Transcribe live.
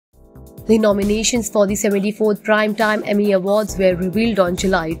The nominations for the 74th Primetime Emmy Awards were revealed on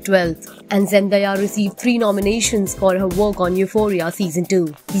July 12th, and Zendaya received 3 nominations for her work on Euphoria Season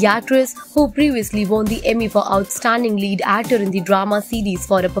 2. The actress, who previously won the Emmy for Outstanding Lead Actor in the drama series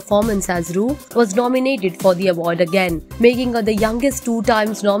for a performance as Rue, was nominated for the award again, making her the youngest 2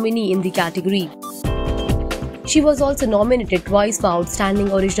 times nominee in the category. She was also nominated twice for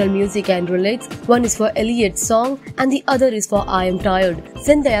Outstanding Original Music and Lyrics. One is for Elliot's song and the other is for I Am Tired.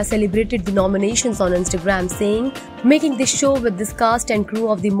 Zendaya celebrated the nominations on Instagram, saying, "Making this show with this cast and crew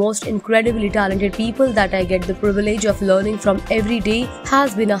of the most incredibly talented people that I get the privilege of learning from every day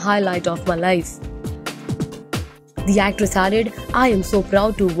has been a highlight of my life." The actress added, "I am so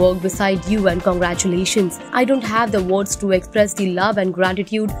proud to work beside you and congratulations. I don't have the words to express the love and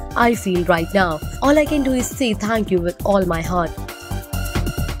gratitude I feel right now. All I can do is say thank you with all my heart."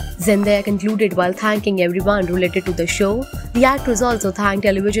 Zendaya concluded while thanking everyone related to the show. The actress also thanked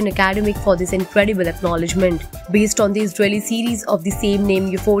Television Academy for this incredible acknowledgement. Based on the Israeli series of the same name,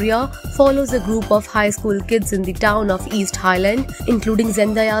 Euphoria follows a group of high school kids in the town of East Highland, including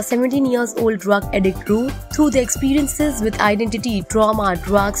Zendaya's 17-year-old drug addict Rue, through their experiences with identity, trauma,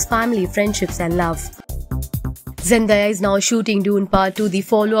 drugs, family, friendships and love. Zendaya is now shooting Dune Part 2, the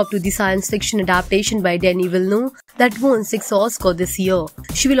follow-up to the science fiction adaptation by Denis Villeneuve that won 6 Oscars this year.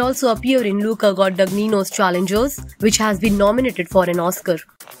 She will also appear in Luca Guadagnino's Challengers, which has been nominated for an Oscar.